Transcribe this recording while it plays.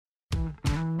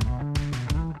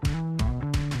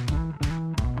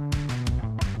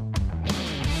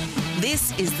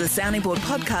This is the Sounding Board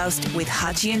podcast with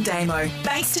Hutchy and Damo.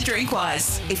 Thanks to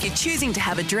Drinkwise. If you're choosing to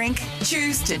have a drink,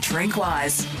 choose to drink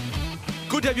wise.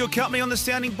 Good to have your company on the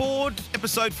Sounding Board.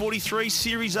 Episode 43,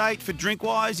 Series 8 for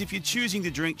Drinkwise. If you're choosing to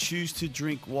drink, choose to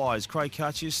drink wise. Craig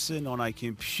Hutchison on a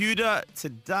computer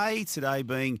today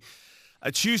being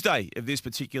a Tuesday of this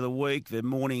particular week, the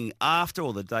morning after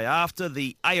or the day after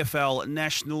the AFL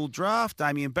National Draft.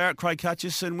 Damien Barrett, Craig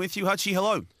Hutchison with you. Hutchy,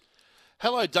 hello.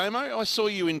 Hello, Damo. I saw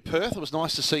you in Perth. It was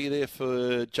nice to see you there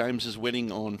for James's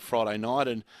wedding on Friday night,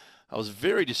 and I was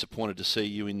very disappointed to see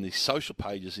you in the social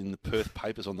pages in the Perth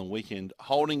papers on the weekend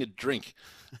holding a drink.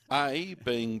 A,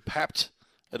 being papped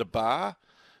at a bar,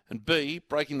 and B,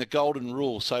 breaking the golden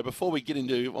rule. So before we get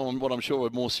into what I'm sure are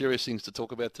more serious things to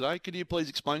talk about today, could you please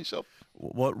explain yourself?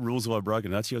 What rules have I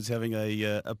broken? Actually, I was having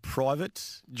a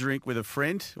private drink with a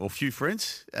friend or a few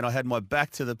friends, and I had my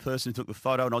back to the person who took the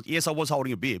photo. And I was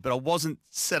holding a beer, but I wasn't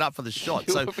set up for the shot.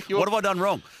 So what have I done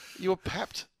wrong? You were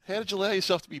papped. How did you allow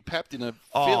yourself to be papped in a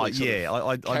I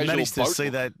managed to see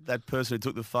that person who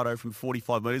took the photo from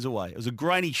 45 metres away. It was a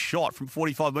grainy shot from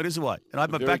 45 metres away, and I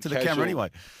had my back to the camera anyway.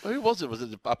 Who was it? Was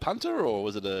it a punter or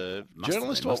was it a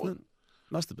journalist?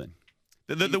 Must have been.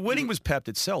 The wedding was papped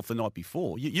itself the night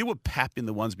before. You were papped in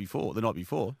the ones before, the night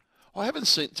before. I haven't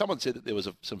seen. Someone said that there was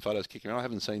some photos kicking around. I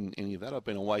haven't seen any of that. I've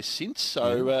been away since.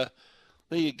 So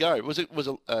there you go. It was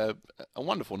a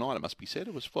wonderful night, it must be said.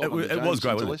 It was fun. It was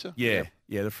great, wasn't it?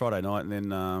 Yeah, the Friday night, and then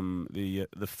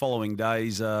the following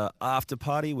day's after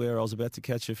party where I was about to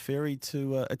catch a ferry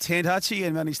to attend Hutchy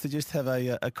and managed to just have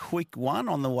a quick one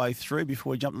on the way through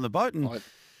before we jumped on the boat. And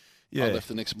I left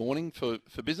the next morning for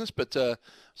business, but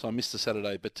so I missed the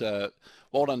Saturday. But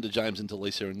well done to James and to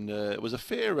Lisa, and it was a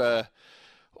fair.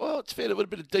 It's fair. It would have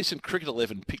been a decent cricket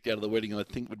 11 picked out of the wedding, I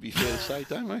think, would be fair to say,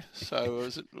 don't we? So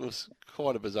it was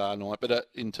quite a bizarre night, but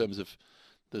in terms of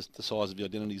the size of the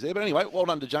identities there. But anyway, well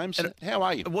done to James. And how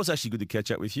are you? It was actually good to catch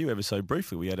up with you ever so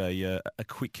briefly. We had a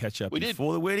quick catch up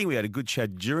before the wedding. We had a good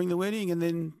chat during the wedding, and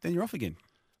then you're off again.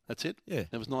 That's it? Yeah.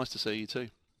 It was nice to see you too.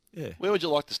 Yeah. Where would you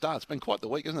like to start? It's been quite the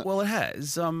week, isn't it? Well, it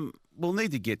has. We'll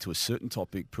need to get to a certain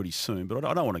topic pretty soon, but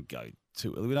I don't want to go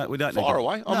too early. We don't. Fire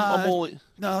away. I'm all.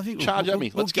 No, I think charge at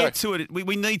me. Let's go. Get to it.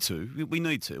 We need to. We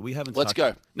need to. We haven't. Let's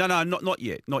go. No, not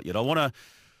yet. Not yet. I want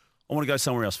to go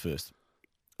somewhere else first.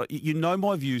 You know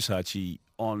my views, Hutchy,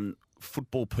 on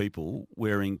football people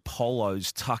wearing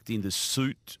polos tucked into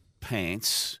suit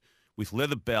pants with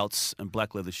leather belts and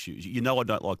black leather shoes. You know I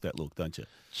don't like that look, don't you?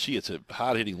 Gee, it's a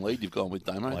hard-hitting lead you've gone with,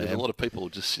 Damo. There's a lot of people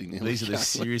just sitting there. These are the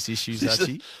serious issues,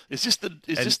 Hutchy. Is this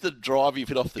the drive you've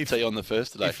hit off the tee on the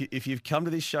first today? If you've come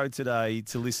to this show today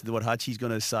to listen to what Hutchy's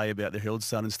going to say about the Herald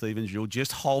Sun and Stephen Drill,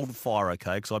 just hold fire,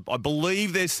 okay? Because I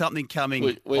believe there's something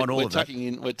coming on all of that.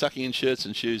 We're tucking in shirts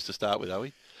and shoes to start with, are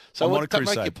we? So make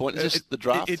your point. Is this the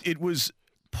draft? It was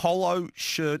polo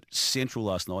shirt central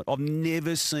last night. I've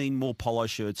never seen more polo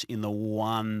shirts in the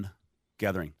one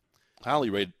gathering. Harley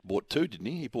Reid bought two, didn't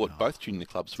he? He bought both junior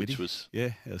clubs, which was...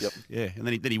 Yeah, and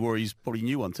then he wore his probably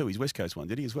new one too, his West Coast one,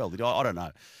 did he as well? I don't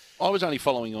know. I was only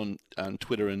following on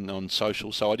Twitter and on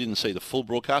social, so I didn't see the full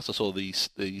broadcast. I saw the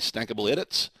snackable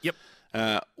edits. Yep.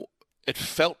 It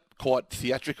felt quite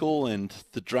theatrical, and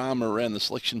the drama around the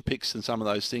selection picks and some of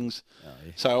those things. Oh,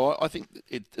 yeah. So I think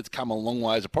it's come a long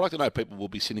way as a product. I know people will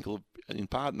be cynical in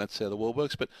part, and that's how the world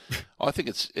works, but I think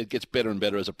it gets better and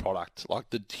better as a product. Like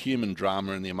the human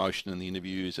drama and the emotion and the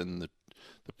interviews and the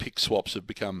pick swaps have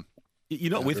become...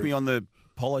 You're not with me on the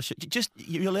polo shirt.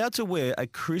 You're allowed to wear a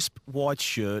crisp white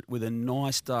shirt with a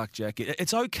nice dark jacket.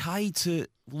 It's okay to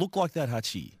look like that,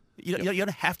 Hutchy. You don't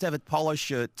have to have a polo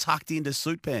shirt tucked into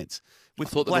suit pants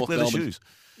with black leather shoes.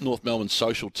 North Melbourne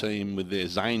social team with their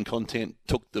Zane content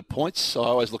took the points. So I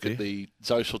always look at the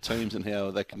social teams and how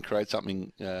they can create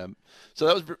something. So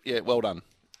that was, well done.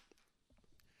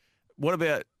 What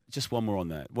about, just one more on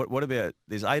that, what about,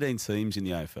 there's 18 teams in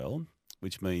the AFL,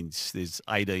 which means there's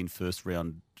 18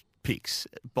 first-round picks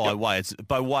by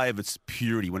way of its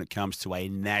purity when it comes to a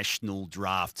national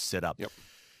draft setup. Yep.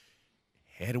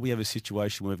 How do we have a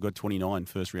situation where we've got 29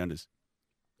 first-rounders?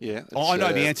 Yeah, I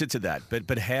know the answer to that,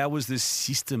 but how was the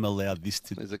system allowed this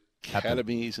to There's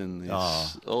academies and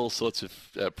there's all sorts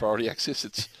of priority access.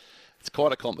 It's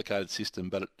quite a complicated system,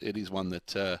 but it is one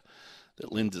that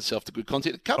lends itself to good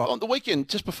content. On the weekend,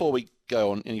 just before we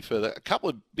go on any further, a couple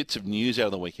of bits of news out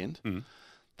of the weekend.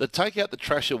 The Take Out the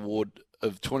Trash Award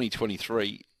of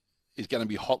 2023 is going to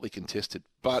be hotly contested,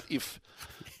 but if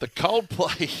the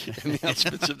Coldplay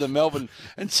announcements of the Melbourne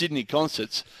and Sydney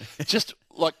concerts, just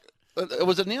like... It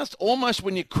was announced almost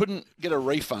when you couldn't get a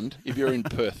refund if you're in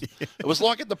Perth. It was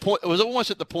like at the point. It was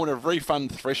almost at the point of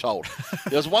refund threshold.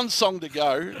 There was one song to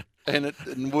go,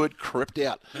 And word crept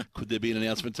out. Could there be an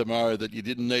announcement tomorrow that you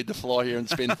didn't need to fly here and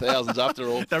spend thousands after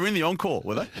all? They were in the encore,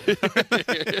 were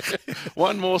they?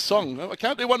 One more song. I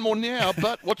can't do one more now,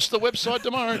 but watch the website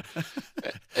tomorrow.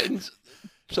 And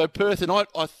so Perth, and I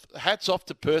hats off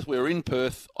to Perth. We were in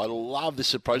Perth. I love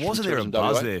this approach. Wasn't there a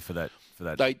buzz there for that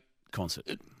concert?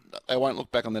 They won't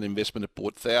look back on that investment. It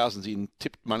brought thousands in,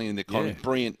 tipped money in the economy. Yeah.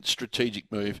 Brilliant strategic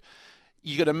move.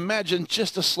 You could imagine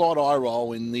just a slight eye roll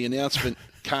when the announcement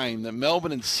came that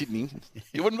Melbourne and Sydney,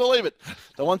 you wouldn't believe it,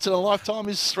 the once in a lifetime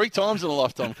is 3 times in a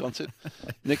lifetime concert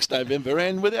next November,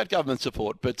 and without government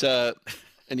support. But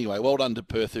anyway, well done to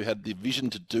Perth, who had the vision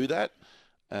to do that.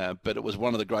 But it was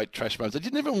one of the great trash moments. They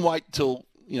didn't even wait till,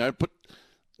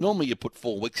 normally you put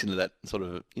 4 weeks into that sort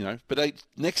of, but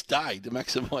next day to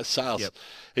maximise sales. Yep.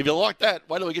 If you like that,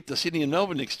 wait till we get to Sydney and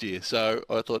Melbourne next year. So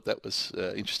I thought that was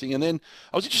interesting. And then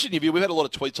I was interested in your view. We've had a lot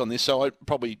of tweets on this, so I'd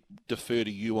probably defer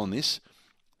to you on this.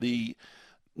 The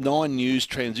 9 News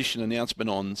transition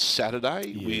announcement on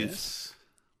Saturday with,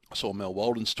 I saw Mel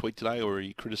Walden's tweet today where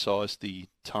he criticised the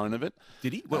tone of it.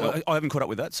 Did he? Well, I haven't caught up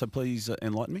with that, so please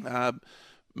enlighten me.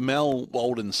 Mel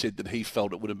Walden said that he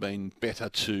felt it would have been better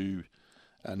to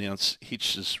announce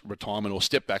Hitch's retirement, or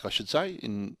step back, I should say,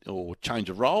 or change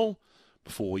of role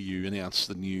before you announce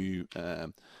the new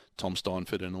Tom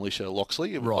Steinford and Alicia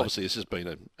Loxley. Right. Obviously, this has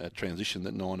been a transition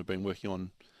that Nine have been working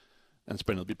on, and it's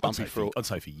been a bit bumpy I'd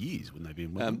say for years when they've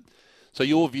been working. So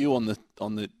your view on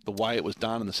the way it was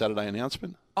done in the Saturday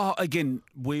announcement? Again,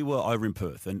 we were over in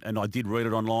Perth, and I did read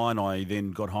it online. I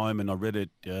then got home and I read it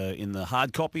in the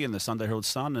hard copy in the Sunday Herald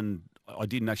Sun, and I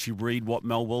didn't actually read what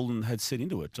Mel Walden had said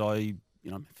into it. For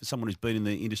someone who's been in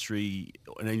the industry,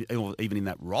 or even in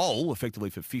that role, effectively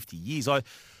for 50 years,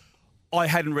 I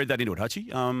hadn't read that into it,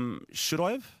 Hutchy. Should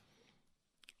I have?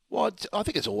 Well, I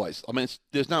think it's always.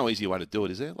 There's no easy way to do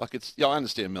it, is there? I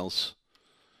understand Mel's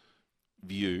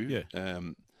view. Yeah.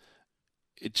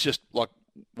 It's just like,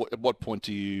 at what point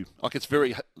do you? It's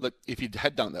very. If you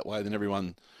had done it that way, then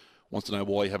everyone wants to know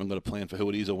why you haven't got a plan for who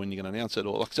it is or when you're going to announce it.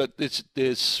 Or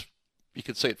there's you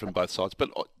can see it from both sides. But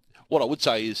what I would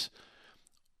say is,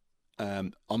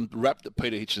 I'm rapt that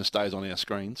Peter Hitchens stays on our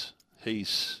screens.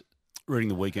 He's reading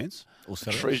the weekends or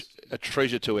Saturdays. A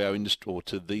treasure to our industry, or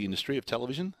to the industry of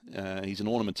television. He's an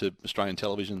ornament to Australian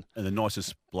television, and the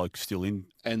nicest bloke still in,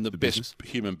 and the best business.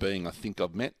 Human being I think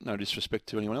I've met. No disrespect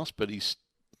to anyone else, but he's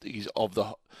of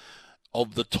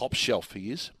the top shelf.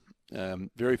 He is.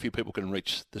 Very few people can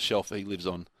reach the shelf that he lives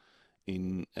on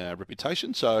in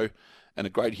reputation. So, and a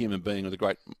great human being with a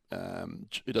great,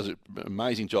 who does an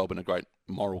amazing job and a great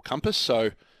moral compass.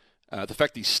 So, the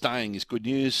fact he's staying is good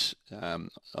news.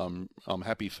 I'm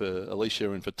happy for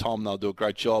Alicia and for Tom. They'll do a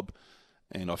great job,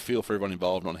 and I feel for everyone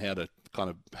involved on how to kind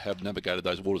of have navigated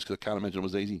those waters, because I can't imagine it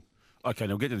was easy. Okay,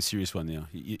 now we'll get to the serious one now.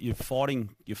 You're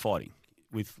fighting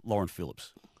with Lauren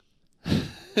Phillips.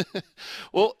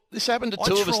 Well, this happened to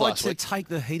two of us last week. I tried to take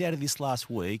the heat out of this last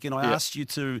week, and I asked you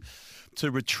to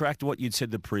retract what you'd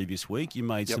said the previous week. You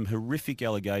made some horrific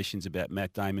allegations about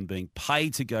Matt Damon being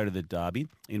paid to go to the Derby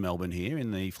in Melbourne here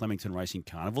in the Flemington Racing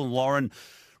Carnival. And Lauren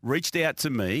reached out to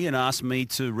me and asked me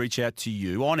to reach out to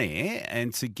you on air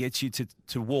and to get you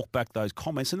to walk back those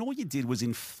comments. And all you did was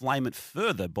inflame it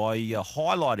further by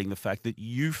highlighting the fact that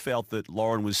you felt that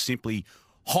Lauren was simply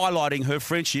highlighting her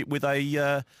friendship with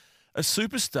a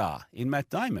superstar in Matt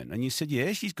Damon. And you said,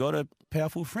 yeah, she's got a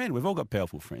powerful friend. We've all got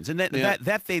powerful friends. And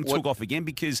that then took off again,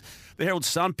 because the Herald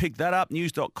Sun picked that up,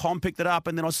 News.com picked it up,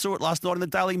 and then I saw it last night in the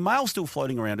Daily Mail still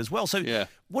floating around as well. So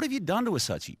what have you done to us,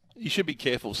 Hutchy? You should be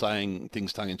careful saying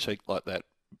things tongue-in-cheek like that,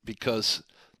 because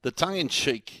the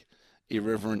tongue-in-cheek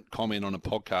irreverent comment on a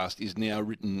podcast is now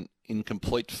written in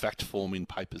complete fact form in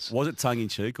papers. Was it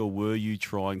tongue-in-cheek, or were you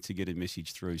trying to get a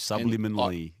message through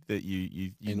subliminally that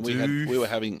you we were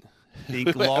having...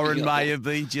 think Lauren may have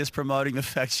been just promoting the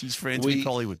fact she's friends with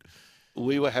Hollywood?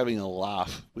 We were having a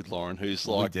laugh with Lauren, who's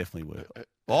like... We definitely were.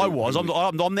 I was.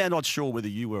 I'm now not sure whether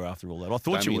you were after all that. I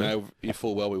thought you were. You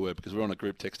full well we were, because we were on a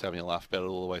group text having a laugh about it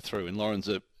all the way through. And Lauren's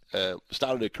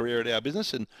started her career at our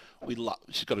business, and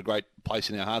she's got a great place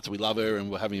in our hearts. We love her, and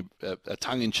we're having a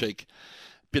tongue-in-cheek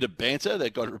bit of banter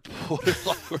that got reported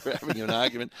like we're having an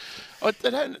argument.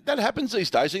 That happens these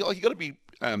days. You've got to be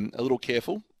a little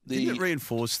careful. Didn't it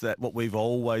reinforce that what we've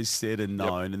always said and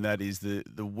known, and that is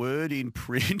the word in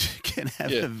print can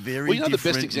have a very different the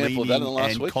best example of that in the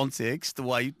last week. Context, the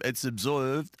way it's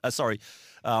absorbed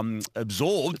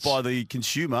by the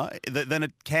consumer than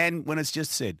it can when it's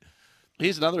just said.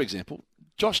 Here's another example.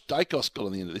 Josh Dacos got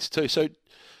on the end of this too. So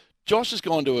Josh has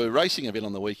gone to a racing event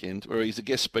on the weekend where he's a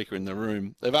guest speaker in the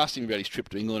room. They've asked him about his trip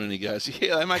to England, and he goes,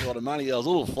 "Yeah, they make a lot of money." I was a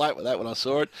little flat with that when I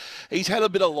saw it. He's had a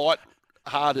bit of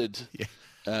light-hearted,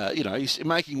 he's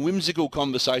making whimsical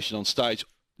conversation on stage.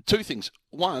 Two things.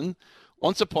 One,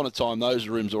 once upon a time, those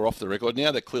rooms were off the record.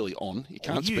 Now they're clearly on. You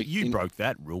can't speak. You broke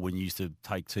that rule when you used to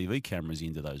take TV cameras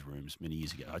into those rooms many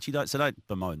years ago. So don't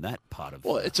bemoan that part of it.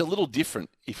 Well, it's a little different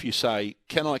if you say,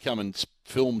 "Can I come and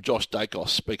film Josh Dacos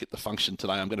speak at the function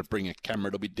today? I'm going to bring a camera.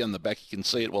 It'll be down the back. You can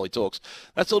see it while he talks."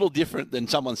 That's a little different than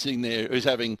someone sitting there who's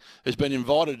been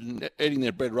invited and eating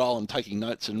their bread roll and taking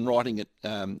notes and writing it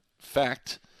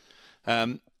fact.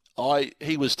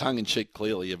 He was tongue-in-cheek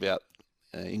clearly about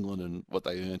England and what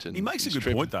they earned. And he makes a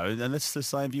good point, though, and that's the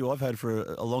same view I've had for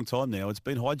a long time now. It's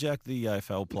been hijacked, the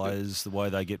AFL players, the way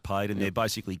they get paid, and they're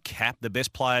basically capped. The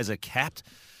best players are capped,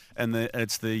 and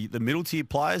it's the middle-tier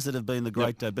players that have been the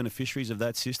great beneficiaries of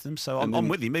that system. So I'm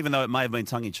with him, even though it may have been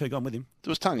tongue-in-cheek, I'm with him. It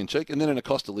was tongue-in-cheek, and then in a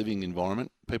cost-of-living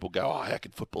environment, people go, "Oh, how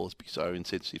could footballers be so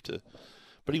insensitive to..."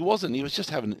 But he wasn't. He was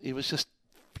just he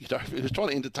was trying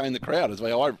to entertain the crowd, is the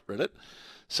way I read it.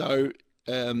 So...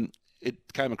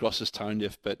 it came across as tone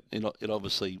deaf, but it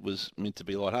obviously was meant to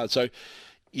be lighthearted. So,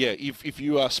 yeah, if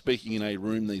you are speaking in a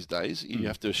room these days, you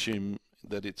have to assume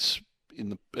that it's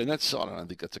and that's, I don't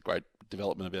think that's a great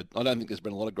development I don't think there's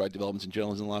been a lot of great developments in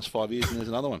journalism in the last 5 years, and there's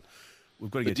another one. We've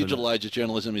got to the digital age of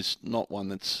journalism is not one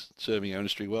that's serving our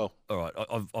industry well. All right,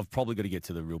 I've probably got to get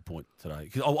to the real point today,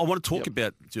 because I want to talk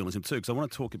about journalism too, because I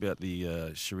want to talk about the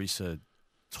Sharissa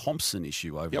Thompson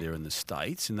issue over there in the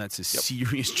States, and that's a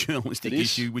serious journalistic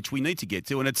issue which we need to get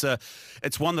to, and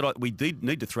it's one that we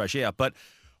need to thrash out, but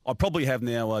I probably have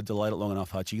now delayed it long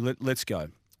enough, Hutchy. Let's go.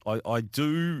 I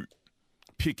do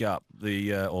pick up or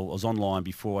I was online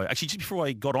just before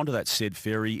I got onto that said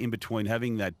ferry, in between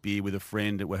having that beer with a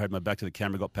friend, where I had my back to the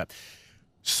camera, got pat.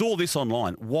 Saw this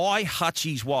online. Why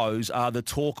Hutchy's woes are the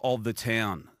talk of the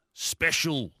town.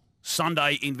 Special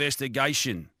Sunday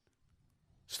investigation.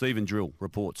 Stephen Drill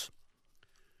reports.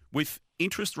 With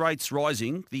interest rates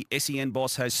rising, the SEN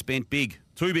boss has spent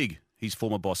too big, his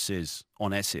former boss says,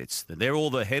 on assets. They're all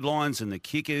the headlines and the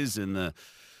kickers and the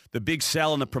big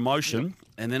sell and the promotion,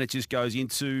 and then it just goes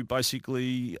into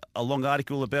basically a long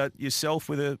article about yourself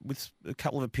with a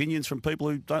couple of opinions from people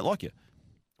who don't like you.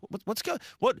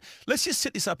 Let's just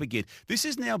set this up again. This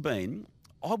has now been,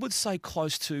 I would say,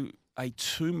 close to a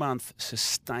 2-month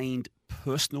sustained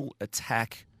personal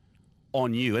attack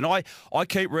on you. And I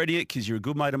keep reading it because you're a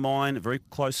good mate of mine, a very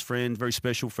close friend, very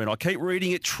special friend. I keep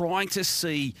reading it, trying to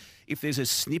see if there's a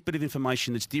snippet of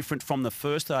information that's different from the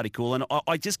first article. And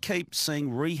I just keep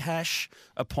seeing rehash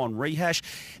upon rehash.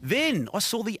 Then I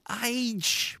saw The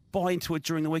Age buy into it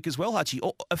during the week as well, Hutchy.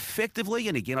 Effectively,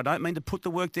 and again, I don't mean to put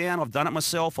the work down. I've done it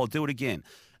myself. I'll do it again.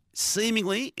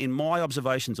 Seemingly, in my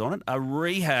observations on it, a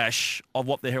rehash of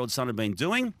what the Herald Sun had been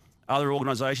doing. Other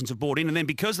organisations have bought in, and then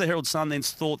because the Herald Sun then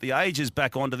thought The Age is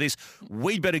back onto this,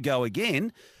 we'd better go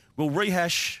again. We'll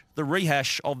rehash the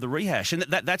rehash of the rehash. And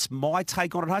that's my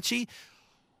take on it, Hutchy.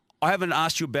 I haven't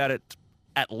asked you about it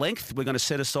at length. We're going to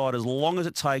set aside as long as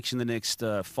it takes in the next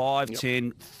 5,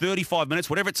 10, 35 minutes,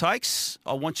 whatever it takes.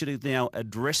 I want you to now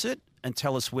address it and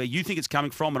tell us where you think it's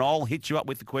coming from, and I'll hit you up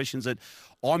with the questions that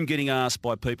I'm getting asked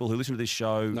by people who listen to this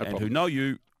show who know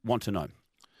you want to know.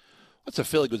 That's a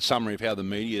fairly good summary of how the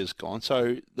media has gone.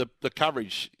 So the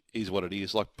coverage is what it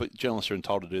is. Like, journalists are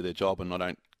entitled to do their job, and I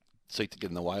don't seek to get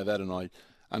in the way of that. And I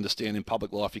understand in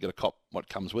public life you've got to cop what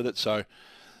comes with it. So,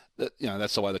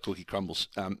 that's the way the cookie crumbles.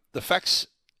 The facts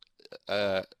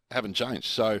haven't changed.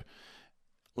 So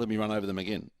let me run over them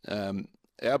again.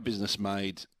 Our business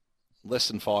made less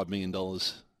than $5 million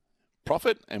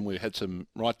profit, and we had some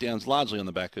write-downs largely on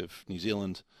the back of New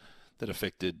Zealand that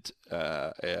affected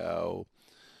our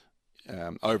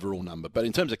overall number. But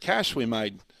in terms of cash, we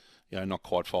made, not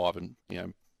quite 5 and,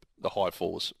 the high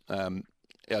 4s.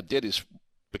 Our debt has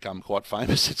become quite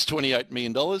famous. It's $28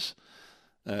 million.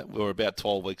 We're about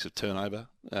 12 weeks of turnover.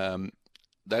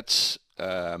 That's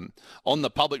on the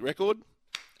public record,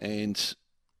 and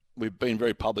we've been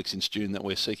very public since June that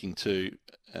we're seeking to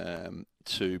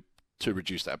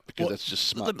reduce that, because that's just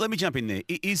smart. Let me jump in there.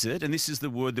 Is it, and this is the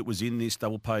word that was in this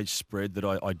double-page spread that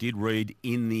I did read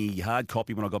in the hard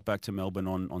copy when I got back to Melbourne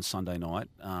on Sunday night.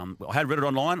 I had read it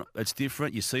online. It's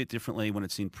different. You see it differently when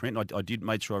it's in print. I did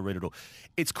make sure I read it all.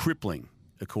 It's crippling,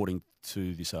 according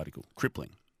to this article.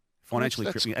 Crippling.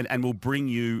 Financially crippling. And will bring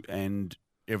you and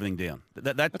everything down.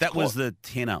 That was the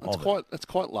tenor of it. It's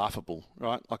quite laughable,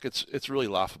 right? Like, it's really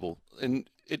laughable. And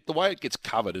the way it gets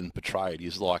covered and portrayed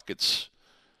is like it's...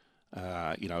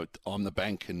 I'm the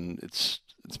bank and it's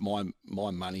my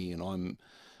money and I'm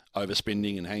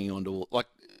overspending and hanging on to all. Like,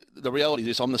 the reality is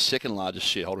this, I'm the second largest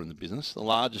shareholder in the business. The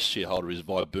largest shareholder is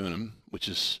Viburnum, which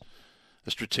is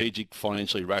a strategic,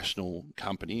 financially rational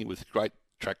company with great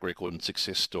track record and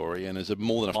success story, and is a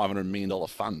more than a $500 million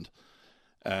fund.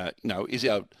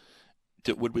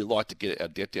 Would we like to get our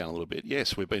debt down a little bit?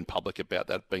 Yes, we've been public about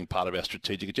that being part of our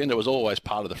strategic agenda. It was always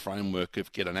part of the framework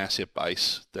of get an asset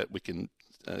base that we could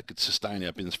sustain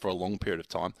our business for a long period of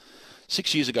time.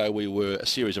 6 years ago, we were a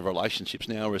series of relationships.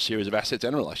 Now we're a series of assets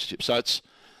and relationships. So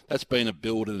that's been a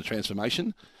build and a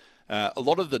transformation. A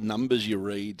lot of the numbers you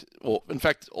read, or in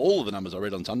fact, all of the numbers I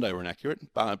read on Sunday were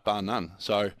inaccurate, bar none.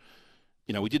 So,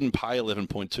 we didn't pay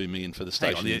 $11.2 million for the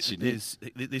station in Sydney.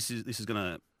 This is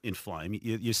going to inflame.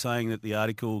 You're saying that the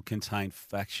article contained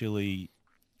factually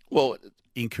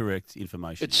incorrect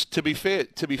information. It's to be fair,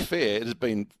 it has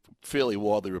been fairly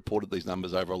widely reported, these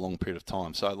numbers, over a long period of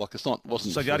time. So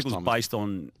wasn't. So the article's based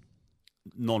on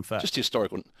non-fact. Just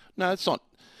historical. No, it's not.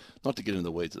 Not to get into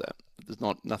the weeds of that. There's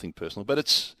nothing personal, but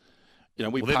it's.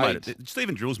 We paid.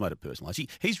 Stephen Drill's made it personal.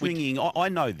 He's ringing. I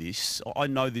know this. I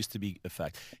know this to be a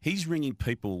fact. He's ringing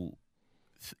people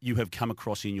you have come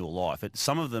across in your life.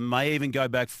 Some of them may even go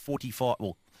back 45.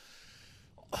 Well,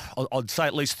 I'd say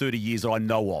at least 30 years that I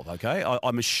know of. Okay,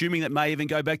 I'm assuming that may even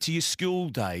go back to your school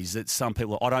days. That some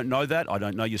people. I don't know that. I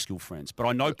don't know your school friends, but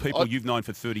I know people you've known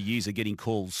for 30 years are getting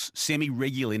calls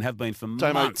semi-regularly and have been for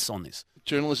months on this.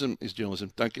 Journalism is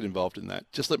journalism. Don't get involved in that.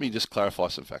 Let me clarify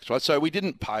some facts, right? So we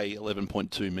didn't pay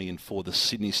 $11.2 million for the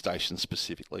Sydney station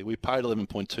specifically. We paid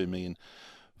 $11.2 million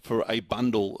for a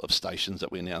bundle of stations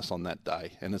that we announced on that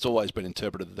day. And it's always been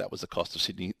interpreted that was the cost of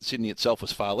Sydney. Sydney itself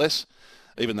was far less,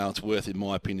 even though it's worth, in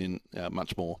my opinion,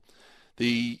 much more.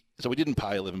 So we didn't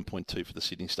pay $11.2 for the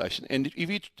Sydney station. And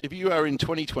if you are in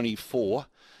 2024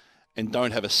 and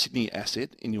don't have a Sydney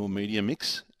asset in your media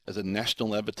mix as a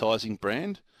national advertising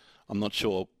brand, I'm not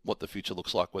sure what the future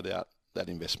looks like without that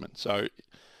investment. So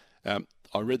I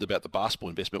read about the basketball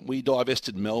investment. We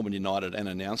divested Melbourne United and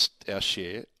announced our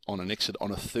share on an exit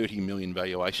on a $30 million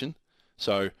valuation.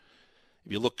 So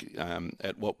if you look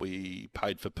at what we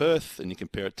paid for Perth and you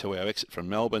compare it to our exit from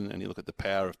Melbourne, and you look at the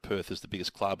power of Perth as the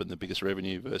biggest club and the biggest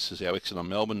revenue versus our exit on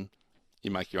Melbourne,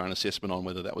 you make your own assessment on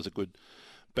whether that was a good,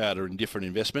 bad or indifferent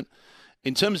investment.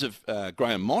 In terms of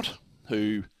Graham Mott,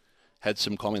 who had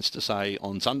some comments to say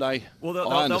on Sunday. Well,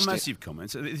 they're massive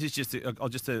comments. This is just I'll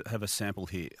just have a sample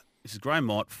here. This is Graham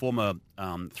Mott, former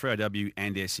 3AW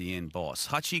and SEN boss.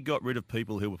 Hutchy got rid of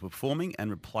people who were performing and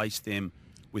replaced them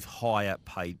with higher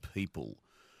paid people.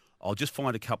 I'll just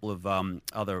find a couple of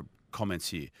other comments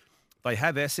here. They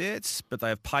have assets, but they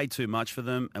have paid too much for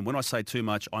them. And when I say too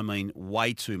much, I mean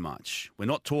way too much. We're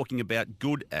not talking about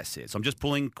good assets. I'm just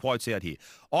pulling quotes out here.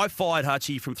 I fired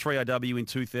Hutchy from 3AW in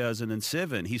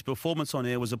 2007. His performance on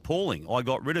air was appalling. I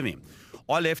got rid of him.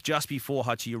 I left just before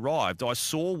Hutchy arrived. I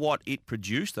saw what it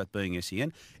produced, that being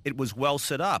SEN. It was well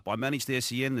set up. I managed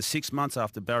SEN the 6 months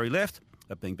after Barry left,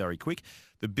 that being Barry Quick.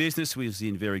 The business was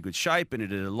in very good shape, and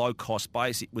at a low-cost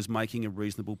base, it was making a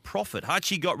reasonable profit.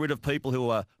 Hutchy got rid of people who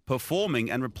were performing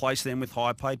and replaced them with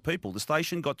higher-paid people. The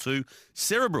station got too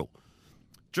cerebral.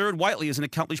 Gerard Whateley is an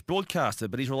accomplished broadcaster,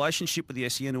 but his relationship with the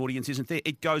SEN audience isn't there.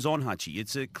 It goes on, Hutchy.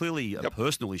 It's clearly a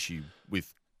personal issue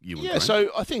with you and Graham. So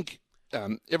I think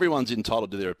everyone's entitled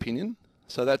to their opinion.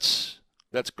 So that's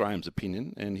Graham's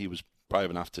opinion, and he was brave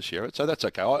enough to share it. So that's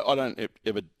okay. I don't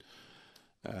ever...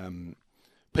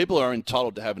 people are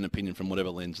entitled to have an opinion from whatever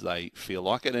lens they feel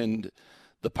like it, and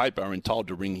the paper are entitled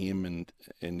to ring him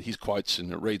and his quotes,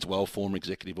 and it reads well, former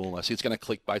executive, all that. It's going to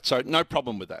clickbait, so no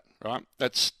problem with that, right?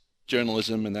 That's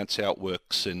journalism, and that's how it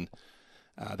works, and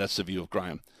that's the view of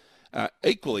Graham.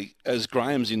 Equally, as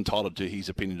Graham's entitled to his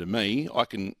opinion to me, I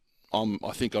think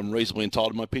I'm reasonably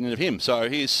entitled to my opinion of him. So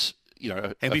here's...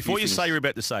 And before you say you're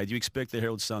about to say, do you expect the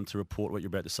Herald Sun to report what you're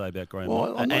about to say about Graham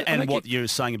what you're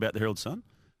saying about the Herald Sun?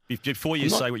 Before you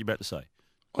say what you're about to say.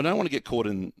 I don't want to get caught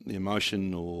in the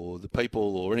emotion or the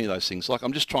people or any of those things.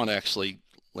 I'm just trying to actually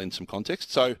lend some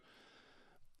context. So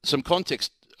some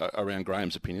context around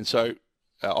Graham's opinion. So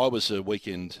I was a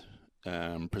weekend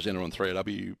presenter on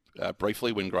 3AW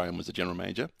briefly when Graham was the general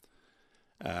manager.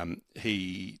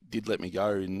 He did let me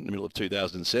go in the middle of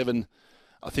 2007.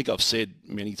 I think I've said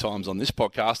many times on this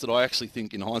podcast that I actually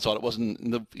think in hindsight it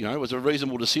it was a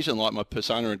reasonable decision. Like my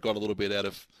persona had got a little bit out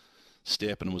of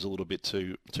step and was a little bit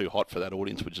too hot for that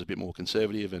audience, which is a bit more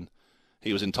conservative, and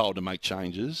he was entitled to make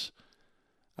changes,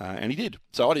 and he did.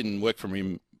 So I didn't work from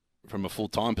him from a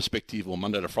full-time perspective or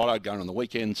Monday to Friday. I'd go on the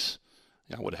weekends.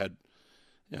 I would have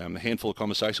had a handful of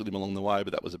conversations with him along the way,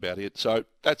 but that was about it. So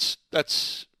that's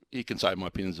he can say my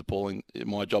opinion's appalling.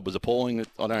 My job was appalling.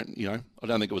 I don't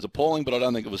think it was appalling, but I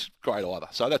don't think it was great either.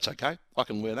 So that's okay. I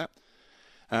can wear that.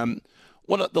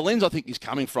 The lens I think he's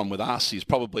coming from with us is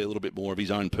probably a little bit more of his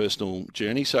own personal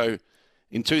journey. So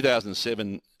in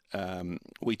 2007,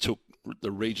 we took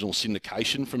the regional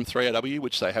syndication from 3AW,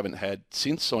 which they haven't had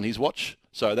since on his watch.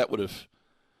 So that would have,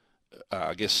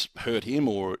 I guess, hurt him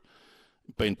or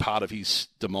been part of his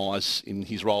demise in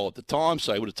his role at the time.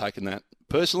 So he would have taken that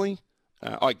personally.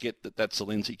 I get that that's the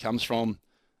lens he comes from.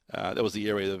 That was the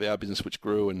area of our business which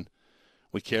grew and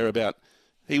we care about.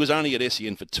 He was only at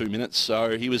SEN for 2 minutes,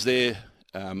 so he was there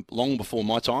long before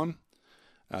my time.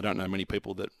 I don't know many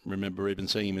people that remember even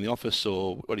seeing him in the office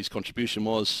or what his contribution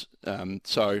was.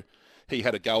 So he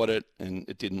had a go at it and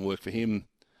it didn't work for him.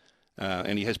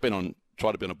 And he has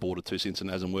tried to be on a board or two since and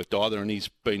hasn't worked either. And he's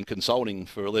been consulting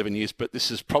for 11 years, but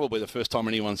this is probably the first time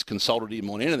anyone's consulted him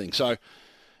on anything. So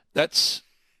that's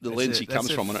the lens he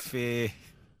comes from. Fair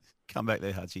comeback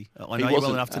there, Hutchy. I know you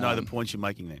well enough to know the points you're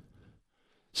making there.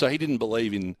 So he didn't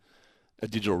believe in a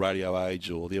digital radio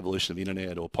age or the evolution of the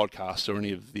internet or podcasts or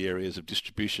any of the areas of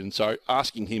distribution. So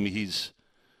asking him his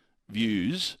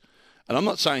views, and I'm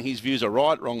not saying his views are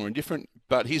right, wrong or indifferent,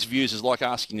 but his views is like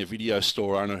asking a video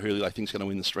store owner who they think is going to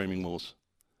win the streaming wars.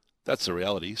 That's the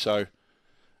reality. So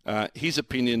his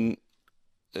opinion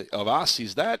of us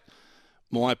is that.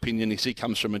 My opinion is he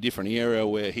comes from a different area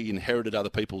where he inherited other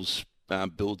people's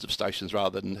builds of stations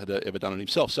rather than had ever done it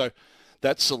himself. So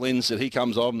that's the lens that he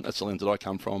comes on. That's the lens that I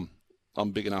come from.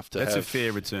 I'm big enough to That's a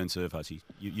fair return serve, Hutchy.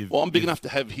 I'm big enough to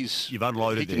have his... You've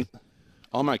unloaded there.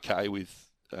 I'm okay with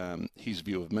his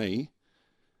view of me.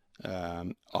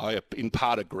 I, in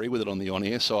part, agree with it on the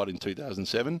on-air side in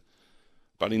 2007.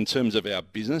 But in terms of our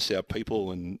business, our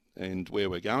people, and where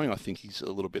we're going, I think he's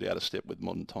a little bit out of step with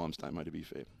modern times, Damo, to be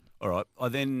fair. All right. I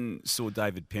then saw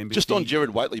David Pemberton. Just on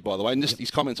Gerard Whateley, by the way, and just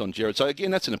his comments on Gerard. So, again,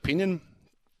 that's an opinion.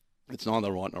 It's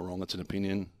neither right nor wrong. It's an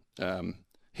opinion.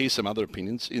 Here's some other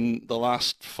opinions. In the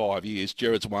last 5 years,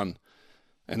 Gerard's won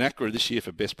an ACRA this year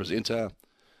for Best Presenter,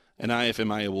 an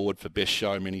AFMA award for Best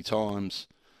Show many times,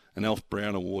 an Alf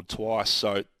Brown award twice.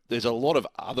 So there's a lot of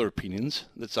other opinions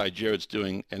that say Gerard's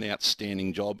doing an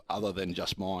outstanding job other than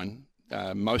just mine.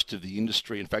 Most of the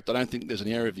industry, in fact, I don't think there's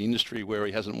an area of the industry where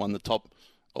he hasn't won the top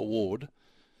award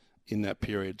in that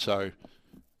period. So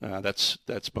that's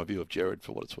my view of Gerard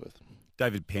for what it's worth.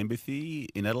 David Pemberton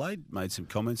in Adelaide made some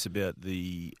comments about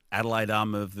the Adelaide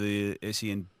arm of the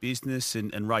SEN business,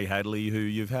 and Ray Hadley, who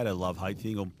you've had a love-hate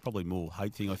thing, or probably more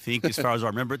hate thing, I think, as far as I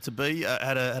remember it to be,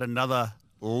 had another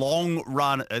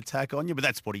long-run attack on you, but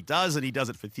that's what he does, and he does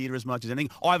it for theatre as much as anything.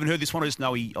 I haven't heard this one. I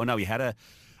know he had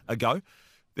a go.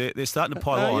 They're starting to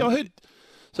pile on. Yeah, I heard.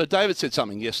 So David said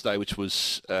something yesterday which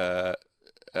was a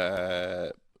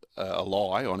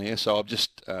lie on air, so I've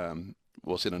just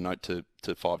sent a note to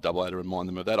 5AA to remind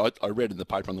them of that. I read in the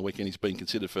paper on the weekend he's been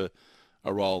considered for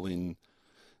a role in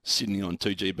Sydney on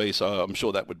 2GB, so I'm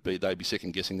sure they'd be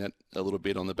second guessing that a little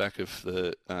bit on the back of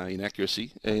the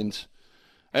inaccuracy. And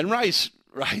Ray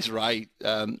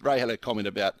had a comment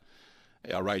about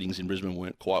our ratings in Brisbane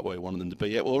weren't quite where we wanted them to be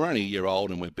yet. Well, we're only a year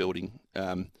old and we're building.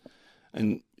 And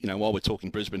while we're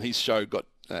talking Brisbane, his show got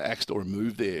axed or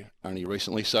removed there only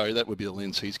recently, so that would be the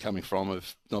lens he's coming from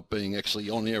of not being actually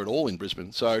on air at all in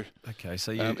Brisbane. So okay,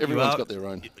 so everyone's got their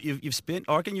own.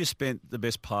 I reckon you've spent the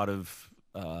best part of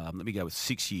let me go with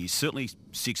 6 years, certainly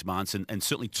 6 months, and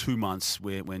certainly 2 months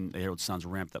when the Herald Sun's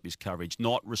ramped up his coverage,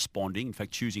 not responding, in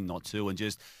fact choosing not to, and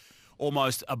just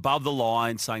almost above the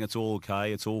line saying it's all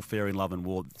okay, it's all fair in love and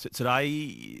war.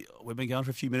 Today, we've been going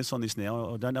for a few minutes on this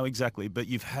now, I don't know exactly, but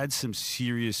you've had some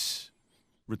serious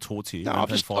retorts here. No, I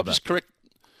just wanted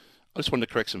to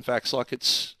correct some facts. Like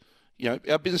it's,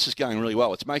 our business is going really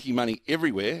well. It's making money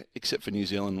everywhere except for New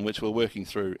Zealand, which we're working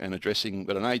through and addressing.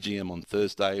 But an AGM on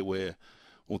Thursday where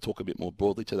we'll talk a bit more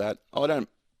broadly to that. I don't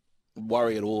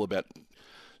worry at all about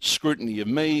scrutiny of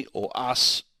me or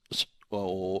us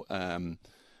or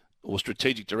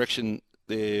strategic direction.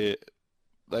 Who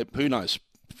knows?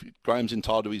 Graham's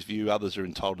entitled to his view. Others are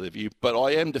entitled to their view. But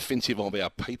I am defensive of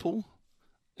our people,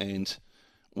 and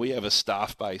we have a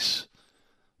staff base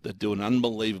that do an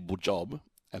unbelievable job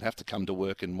and have to come to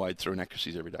work and wade through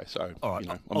inaccuracies every day. So, all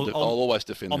right, I'll always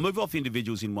defend them. I'll move off the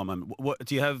individuals in one moment. What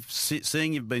do you have,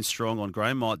 seeing you've been strong on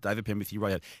Graham, David Pemberton,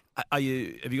 Ray, have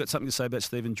you got something to say about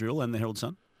Stephen Drill and the Herald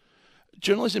Sun?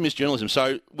 Journalism is journalism.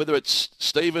 So whether it's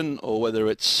Stephen or whether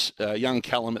it's young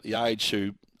Callum at the age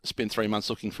who spent 3 months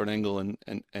looking for an angle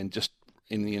and just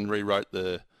in the end rewrote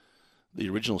the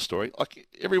original story. Like,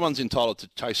 everyone's entitled to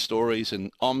chase stories,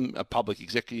 and I'm a public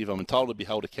executive. I'm entitled to be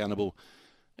held accountable.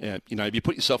 If you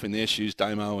put yourself in their shoes,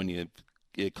 Damo, and you're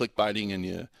clickbaiting and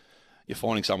you're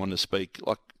finding someone to speak,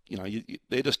 like,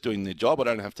 they're just doing their job. I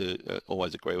don't have to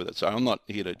always agree with it. So I'm not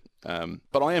here to,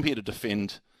 but I am here to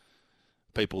defend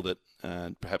people that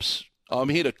perhaps, I'm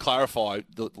here to clarify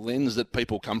the lens that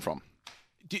people come from.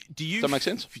 Do Does that make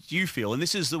sense? Do you feel, and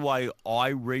this is the way I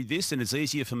read this, and it's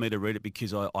easier for me to read it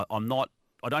because I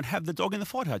don't have the dog in the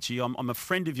fight, Hutchy. I'm a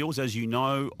friend of yours, as you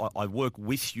know. I work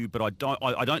with you, but I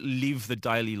don't live the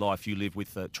daily life you live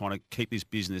with trying to keep this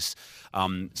business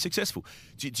successful.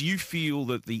 Do you feel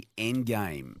that the end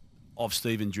game of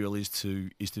Stephen Drill is to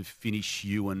finish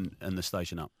you and the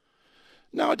station up?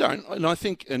 No, I don't. And I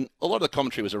think, and a lot of the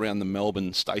commentary was around the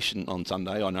Melbourne station on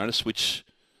Sunday, I noticed, which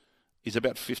is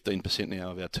about 15%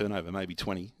 now of our turnover, maybe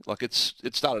 20. Like it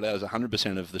started out as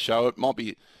 100% of the show.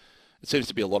 It seems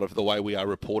to be a lot of the way we are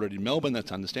reported in Melbourne.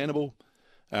 That's understandable.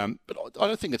 But I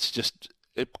don't think it's just,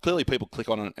 clearly people click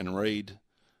on it and read.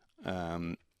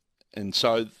 And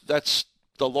so that's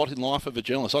the lot in life of a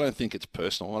journalist. I don't think it's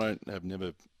personal. Have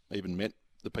never even met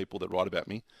the people that write about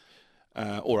me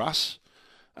or us.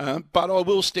 But I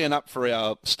will stand up for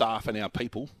our staff and our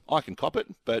people. I can cop it,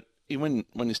 but when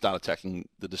you start attacking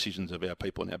the decisions of our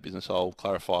people in our business, I'll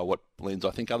clarify what lens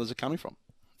I think others are coming from.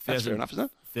 That's fair enough, isn't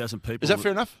it? 1,000 people. Is that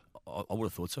fair enough? I would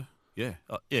have thought so. Yeah,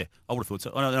 I would have thought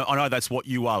so. I know that's what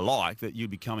you are like, that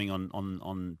you'd be coming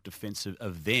on defence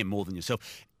of them more than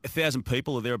yourself. 1,000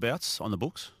 people or thereabouts on the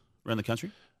books around the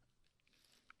country?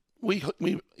 We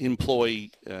employ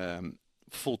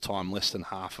full-time less than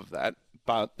half of that,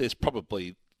 but there's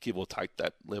probably, give or take,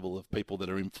 that level of people that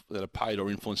are paid or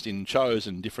influenced in shows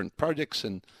and different projects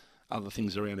and other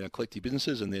things around our collective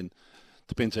businesses, and then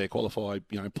depends how you qualify,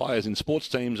 players in sports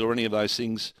teams or any of those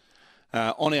things.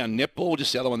 On our netball,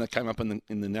 just the other one that came up in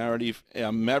the narrative,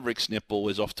 our Mavericks netball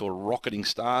is off to a rocketing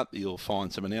start. You'll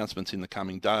find some announcements in the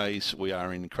coming days. We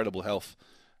are in incredible health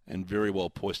and very well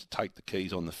poised to take the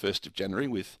keys on the 1st of January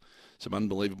with some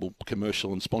unbelievable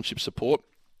commercial and sponsorship support.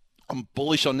 I'm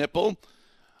bullish on netball.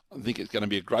 I think it's going to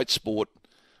be a great sport.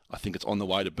 I think it's on the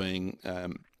way to being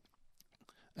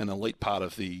an elite part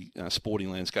of the sporting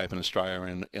landscape in Australia,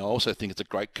 and I also think it's a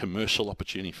great commercial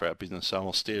opportunity for our business, so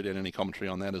I'll steer down any commentary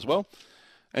on that as well.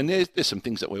 And there's some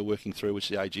things that we're working through, which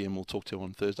the AGM will talk to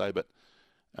on Thursday, but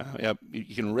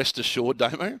you can rest assured,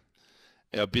 Damo,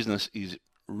 our business is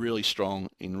really strong,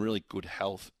 in really good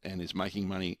health, and is making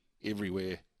money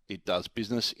everywhere it does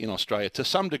business in Australia to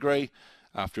some degree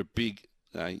after a big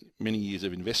many years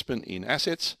of investment in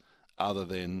assets other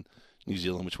than New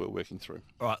Zealand, which we're working through.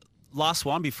 All right, last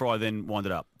one before I then wind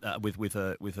it up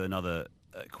with another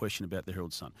question about the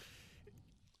Herald Sun.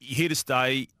 You're here to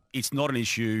stay. It's not an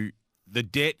issue. The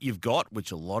debt you've got,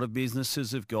 which a lot of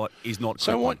businesses have got, is not.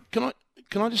 So what? Can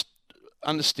I just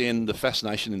understand the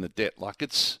fascination in the debt? Like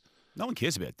no one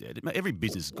cares about debt. Every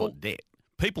business has got debt.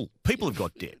 People have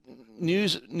got debt.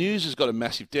 News has got a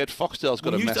massive debt. Foxtel's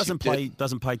got a massive debt.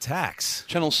 Doesn't pay tax.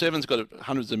 Channel 7's got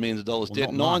hundreds of millions of dollars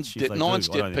debt. Nine's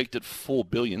debt peaked at $4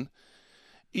 billion.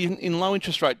 In low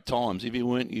interest rate times, if you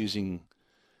weren't using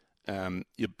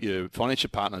your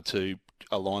financial partner to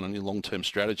align on your long-term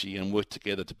strategy and work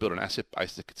together to build an asset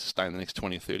base that could sustain the next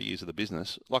 20 or 30 years of the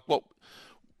business, like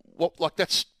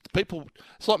that's people.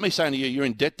 It's like me saying to you, you're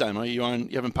in debt, Damo. You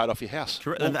haven't paid off your house.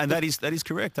 Correct, and that is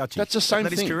correct, Hutchy. That's the same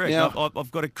thing. That is correct. Now,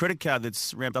 I've got a credit card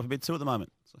that's ramped up a bit too at the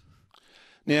moment.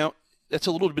 Now, that's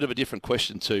a little bit of a different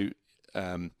question to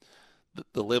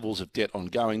the levels of debt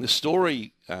ongoing. The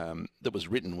story that was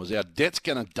written was our debt's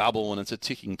going to double and it's a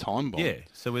ticking time bomb. Yeah,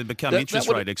 so we've become interest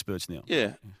rate experts now.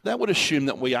 Yeah, that would assume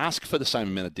that we ask for the same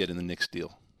amount of debt in the next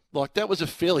deal. Like, that was a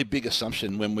fairly big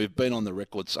assumption when we've been on the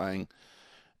record saying,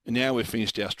 now we've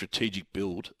finished our strategic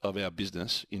build of our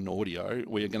business in audio,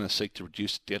 we are going to seek to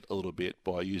reduce debt a little bit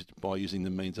by using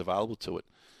the means available to it.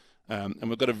 And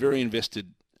we've got a very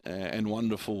invested and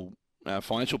wonderful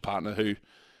financial partner who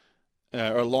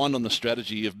are aligned on the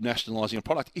strategy of nationalising a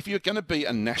product. If you're going to be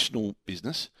a national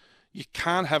business, you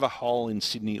can't have a hole in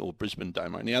Sydney or Brisbane,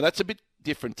 Damo. Now, that's a bit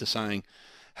different to saying,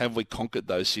 have we conquered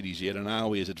those cities yet, and are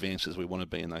we as advanced as we want to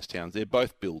be in those towns? They're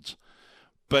both builds.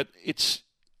 But it's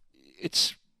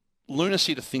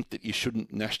lunacy to think that you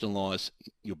shouldn't nationalise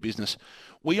your business.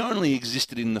 We only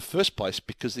existed in the first place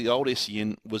because the old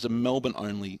SEN was a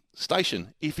Melbourne-only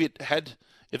station. If that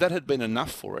had been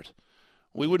enough for it,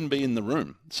 we wouldn't be in the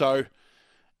room. So,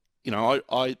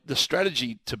 the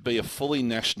strategy to be a fully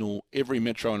national, every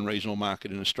metro and regional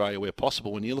market in Australia where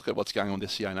possible, when you look at what's going on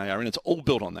with SEN and ARN, it's all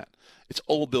built on that. It's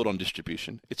all built on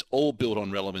distribution. It's all built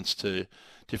on relevance to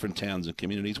different towns and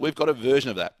communities. We've got a version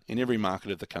of that in every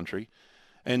market of the country.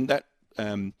 And that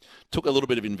took a little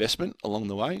bit of investment along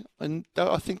the way. And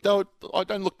I think I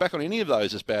don't look back on any of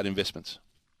those as bad investments.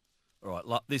 All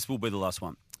right, this will be the last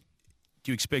one.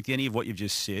 do you expect any of what you've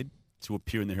just said to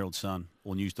appear in the Herald Sun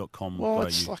or news.com? Well,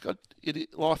 it's like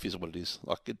life is what it is.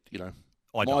 Like,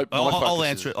 I don't. I'll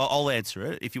answer it. I'll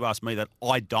answer it. If you ask me that,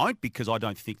 I don't, because I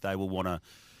don't think they will want to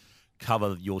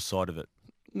cover your side of it.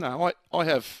 No, I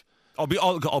have.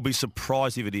 I'll be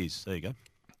surprised if it is. There you go.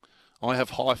 I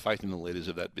have high faith in the leaders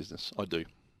of that business. I do.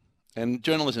 And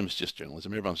journalism is just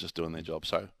journalism. Everyone's just doing their job,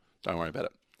 so don't worry about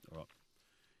it. All right.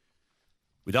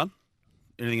 We done?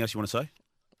 Anything else you want to say?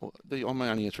 Well, I'm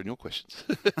only answering your questions.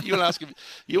 You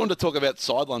want to talk about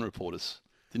sideline reporters,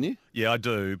 didn't you? Yeah, I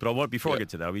do. But before I get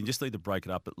to that, we just need to break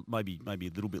it up. But maybe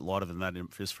a little bit lighter than that,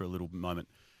 just for a little moment.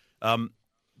 Dan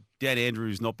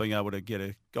Andrews not being able to get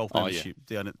a golf membership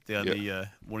down the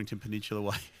Warrington Peninsula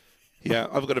way. Yeah,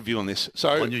 I've got a view on this. So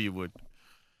I knew you would.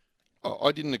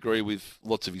 I didn't agree with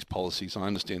lots of his policies. I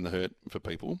understand the hurt for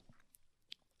people,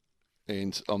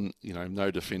 and I'm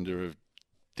no defender of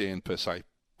Dan per se.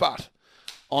 But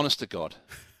honest to God,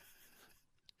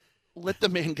 let the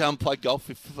man go and play golf.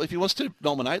 If he wants to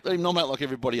nominate, let him nominate like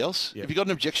everybody else. Yep. If you've got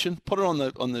an objection, put it on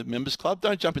the members club.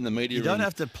 Don't jump in the media. You don't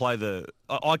have to play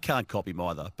I can't copy him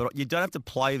either, but you don't have to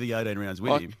play the 18 rounds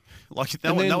with him. Like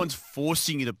no one's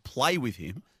forcing you to play with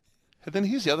him. And then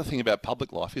here's the other thing about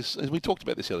public life is, as we talked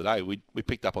about this the other day, we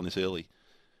picked up on this early.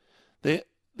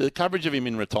 The coverage of him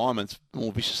in retirement's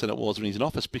more vicious than it was when he's in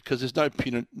office, because there's no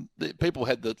people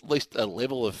had at least a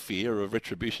level of fear of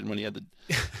retribution when he had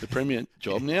the premier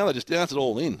job. Now they just dance it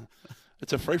all in.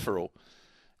 It's a free for all.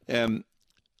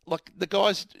 Like the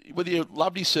guys, whether you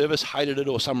loved his service, hated it,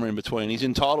 or somewhere in between, he's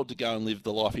entitled to go and live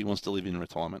the life he wants to live in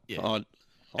retirement. Yeah.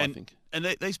 I think. And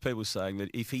these people saying that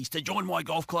if he's to join my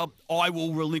golf club, I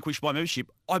will relinquish my membership.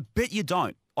 I bet you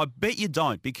don't.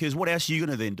 Because what else are you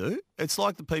going to then do? It's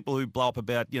like the people who blow up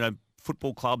about,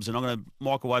 football clubs and I'm going to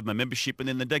microwave my membership, and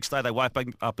then the next day they wake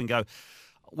up and go,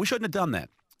 we shouldn't have done that.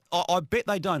 I bet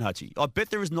they don't, Hutchy. I bet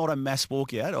there is not a mass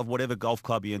walkout of whatever golf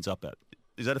club he ends up at.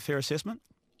 Is that a fair assessment?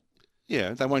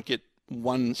 Yeah, they won't get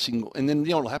one single, and then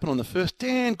what will happen on the first?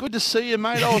 Dan, good to see you,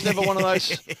 mate. I was never one of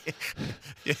those.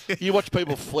 You watch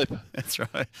people flip. That's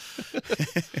right.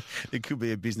 It could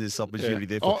be a business opportunity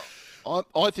there.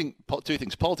 I think two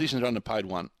things. Politicians are underpaid,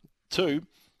 one. Two,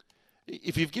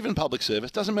 if you've given public service,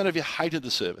 doesn't matter if you hated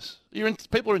the service.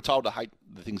 People are entitled to hate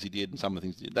the things he did and some of the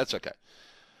things he did. That's okay.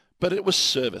 But it was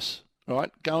service,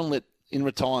 right? Go and in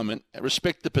retirement,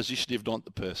 respect the position if not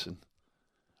the person.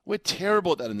 We're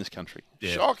terrible at that in this country.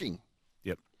 Yeah. Shocking.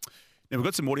 Yep. Now, we've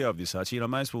got some audio of this, Hutchy, and I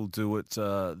may as well do it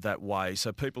that way.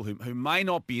 So people who may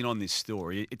not be in on this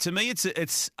story, to me it's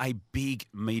a big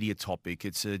media topic.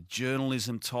 It's a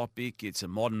journalism topic. It's a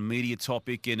modern media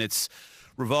topic, and it's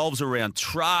revolves around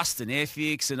trust and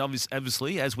ethics. And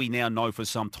obviously, as we now know for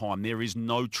some time, there is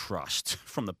no trust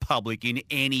from the public in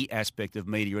any aspect of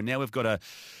media. And now we've got a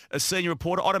senior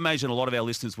reporter. I'd imagine a lot of our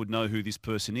listeners would know who this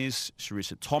person is,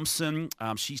 Charissa Thompson.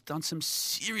 She's done some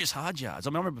serious hard yards.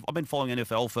 I mean, I've been following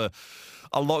NFL for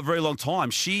very long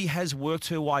time. She has worked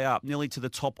her way up nearly to the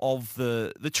top of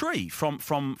the tree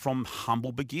from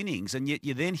humble beginnings. And yet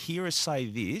you then hear her say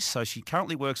this. So she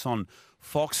currently works on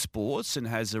Fox Sports and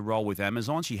has a role with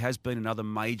Amazon. She has been in other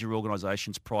major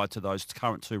organisations prior to those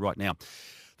current two right now.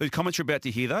 The comments you're about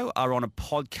to hear, though, are on a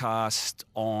podcast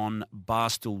on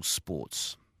Barstool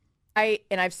Sports.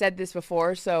 I've said this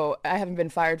before, so I haven't been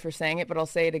fired for saying it, but I'll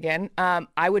say it again.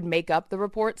 I would make up the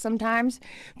report sometimes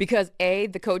because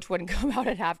the coach wouldn't come out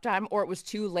at halftime, or it was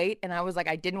too late, and I was like,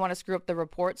 I didn't want to screw up the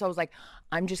report, so I was like,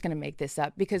 I'm just going to make this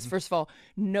up because first of all,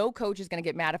 no coach is going to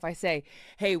get mad if I say,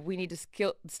 hey, we need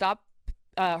to stop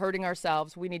hurting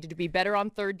ourselves. We need to be better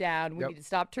on third down. We need to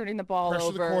stop turning the ball Pressure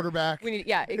over. the quarterback.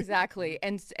 Exactly.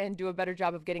 and do a better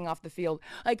job of getting off the field.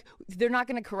 Like, they're not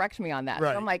going to correct me on that.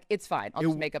 Right. So I'm like, it's fine. I'll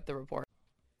just make up the report.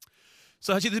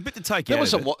 So, actually, there's a bit to take out.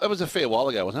 That was a fair while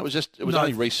ago, wasn't it? It was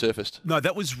only resurfaced. No,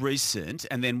 that was recent.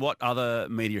 And then what other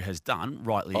media has done,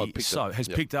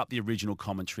 picked up the original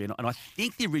commentary. And I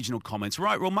think the original comments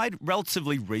were made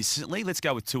relatively recently. Let's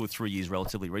go with 2 or 3 years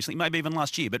relatively recently, maybe even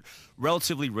last year, but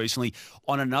relatively recently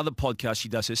on another podcast she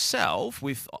does herself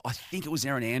with, I think it was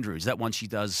Erin Andrews, that one she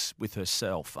does with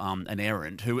herself, and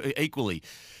Erin, who equally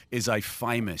is a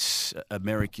famous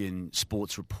American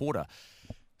sports reporter.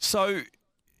 So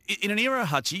in an era,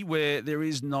 Hutchy, where there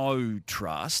is no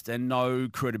trust and no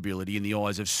credibility in the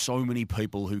eyes of so many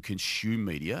people who consume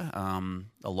media,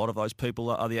 a lot of those people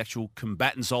are the actual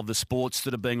combatants of the sports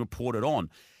that are being reported on.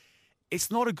 It's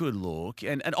not a good look.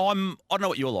 And I don't know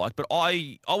what you're like, but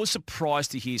I was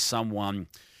surprised to hear someone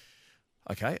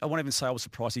Okay, I won't even say I was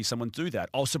surprised to hear someone do that.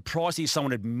 I was surprised to hear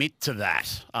someone admit to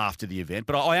that after the event,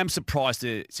 but I am surprised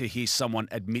to hear someone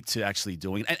admit to actually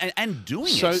doing it and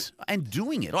doing it. And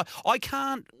doing it. I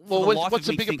can't. Well, what's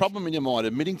the bigger problem in your mind,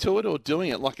 admitting to it or doing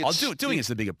it? Like doing it's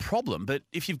the bigger problem, but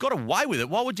if you've got away with it,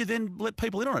 why would you then let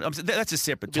people in on it? That's a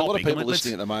separate topic. A lot of people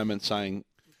listening at the moment saying,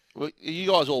 well, are you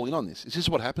guys all in on this? Is this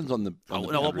what happens on the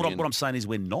what I'm saying is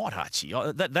we're not, Hutchy.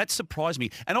 That surprised me.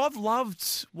 And I've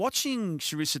loved watching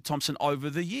Charissa Thompson over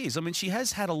the years. I mean, she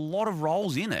has had a lot of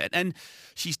roles in it. And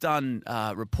she's done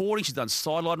reporting. She's done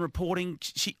sideline reporting.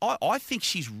 I think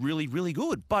she's really, really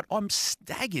good. But I'm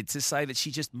staggered to say that she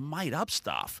just made up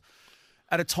stuff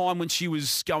at a time when she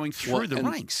was going through the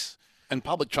ranks. And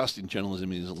public trust in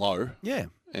journalism is low. Yeah.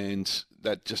 And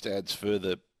that just adds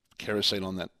further kerosene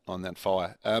on that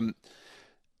fire.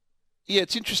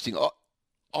 It's interesting.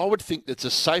 I would think that's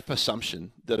a safe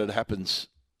assumption that it happens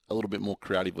a little bit more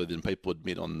creatively than people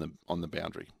admit on the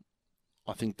boundary.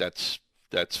 I think that's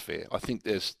fair. I think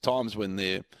there's times when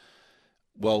they're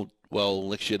well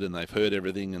lectured and they've heard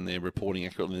everything and they're reporting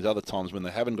accurately. There's other times when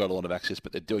they haven't got a lot of access,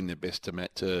 but they're doing their best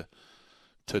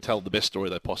to tell the best story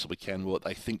they possibly can, what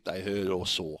they think they heard or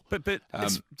saw. But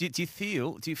do you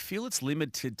feel it's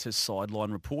limited to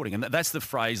sideline reporting? And that's the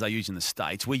phrase they use in the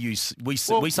States. We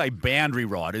say boundary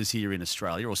riders here in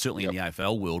Australia, or certainly in the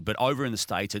AFL world, but over in the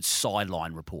States it's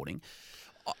sideline reporting.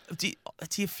 Do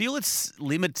you feel it's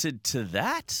limited to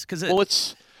that?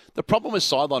 It's the problem with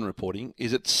sideline reporting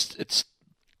is it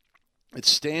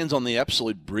stands on the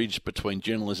absolute bridge between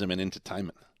journalism and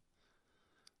entertainment.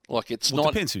 Like it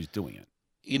depends who's doing it.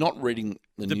 You're not reading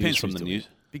the news from the news.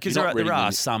 Because there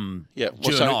are some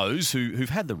journos who've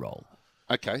had the role.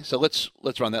 Okay, so let's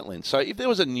run that lens. So if there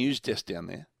was a news desk down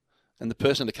there and the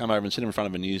person to come over and sit in front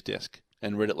of a news desk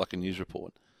and read it like a news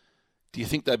report, do you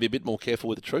think they'd be a bit more careful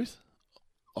with the truth?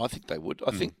 I think they would.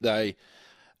 I think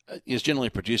there's generally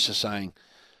a producer saying,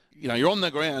 you're on the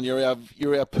ground, you're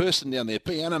our person down there,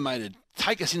 be animated,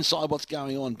 take us inside what's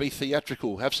going on, be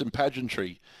theatrical, have some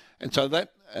pageantry. And so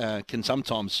that can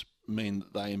sometimes mean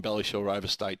that they embellish or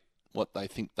overstate what they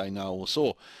think they know or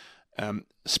saw.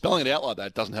 Spelling it out like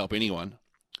that doesn't help anyone.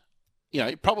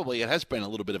 Probably it has been a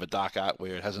little bit of a dark art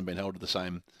where it hasn't been held to the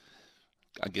same,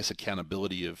 I guess,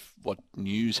 accountability of what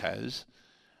news has.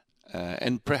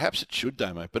 And perhaps it should,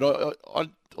 Damo. But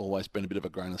I've always been a bit of a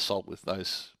grain of salt with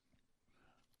those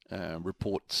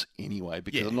reports anyway,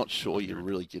 because I'm not sure you're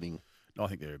really getting... I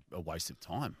think they're a waste of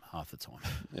time half the time.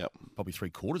 Yep. Probably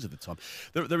 3/4 of the time.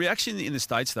 The reaction in the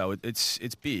States, though, it's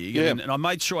big. Yeah. And I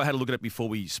made sure I had a look at it before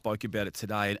we spoke about it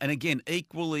today. And again,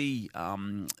 equally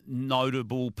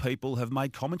notable people have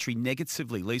made commentary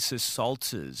negatively. Lisa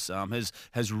Salters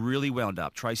has really wound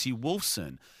up. Tracy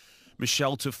Wolfson,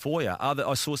 Michelle Tafoya.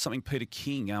 I saw something, Peter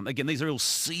King. Again, these are all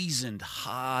seasoned,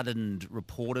 hardened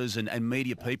reporters and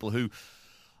media people who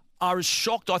are as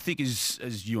shocked, I think,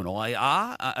 as you and I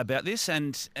are about this,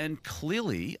 and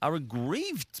clearly are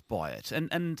aggrieved by it.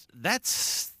 And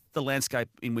that's the landscape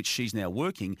in which she's now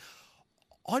working.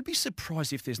 I'd be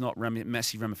surprised if there's not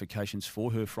massive ramifications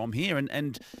for her from here.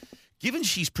 And given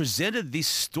she's presented this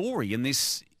story and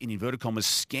this, in inverted commas,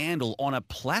 scandal on a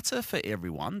platter for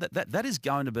everyone, that is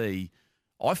going to be,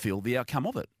 I feel, the outcome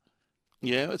of it.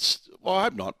 Yeah, I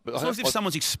hope not. But it's not as if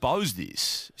someone's exposed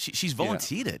this. She's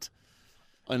volunteered it.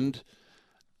 And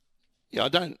I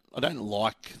don't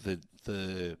like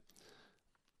the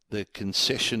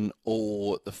concession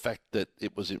or the fact that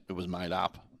it was made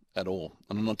up at all.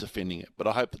 And I'm not defending it, but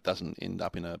I hope it doesn't end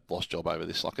up in a lost job over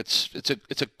this. Like it's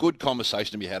a good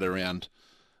conversation to be had around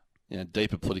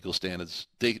deeper political standards,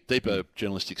 deeper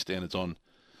journalistic standards on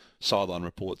sideline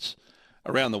reports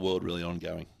around the world, really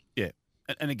ongoing. Yeah.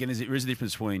 And again, there is a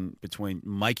difference between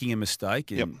making a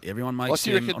mistake, and everyone makes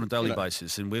them on a daily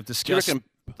basis, and we've discussed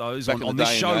those on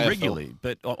this show regularly,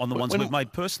 but on the ones we've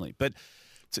made personally. But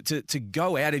to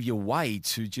go out of your way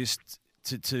to just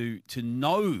to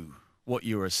know what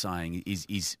you are saying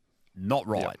is not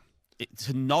right.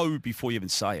 To know before you even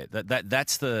say it,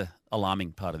 that's the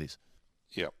alarming part of this.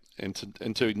 Yeah, and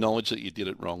to acknowledge that you did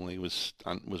it wrongly was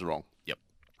wrong. Yep.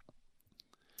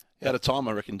 Out of time,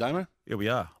 I reckon, Damo. Yeah, we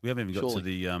are. We haven't even got to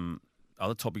the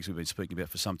other topics we've been speaking about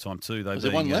for some time too. Is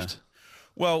there one left?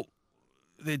 Well,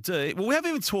 we haven't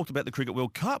even talked about the Cricket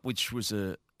World Cup, which was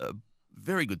a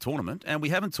very good tournament, and we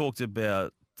haven't talked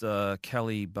about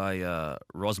Kelly Bayer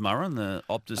Rosmarin, the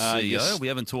Optus CEO. Yes. We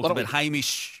haven't talked about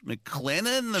Hamish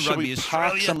McLennan, the Should Rugby we Australia.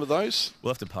 park some of those?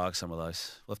 We'll have to park some of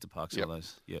those.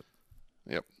 Yep.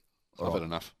 Yep. All I've right. had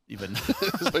enough. You've had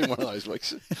It's been one of those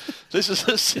weeks. This is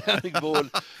a sounding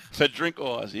board for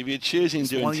Drinkwise. If you're choosing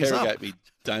to interrogate me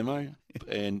Damo.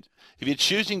 And if you're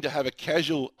choosing to have a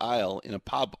casual ale in a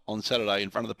pub on Saturday in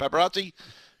front of the paparazzi,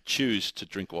 choose to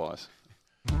drink wise.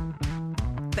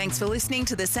 Thanks for listening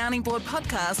to the Sounding Board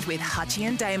podcast with Hutchy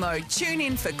and Damo. Tune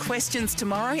in for questions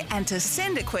tomorrow, and to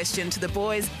send a question to the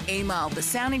boys, email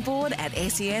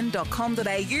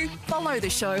thesoundingboard@sen.com.au, follow the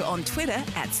show on Twitter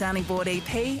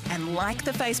 @soundingboardep, and like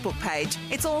the Facebook page.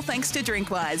 It's all thanks to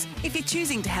Drinkwise. If you're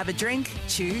choosing to have a drink,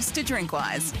 choose to drink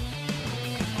wise.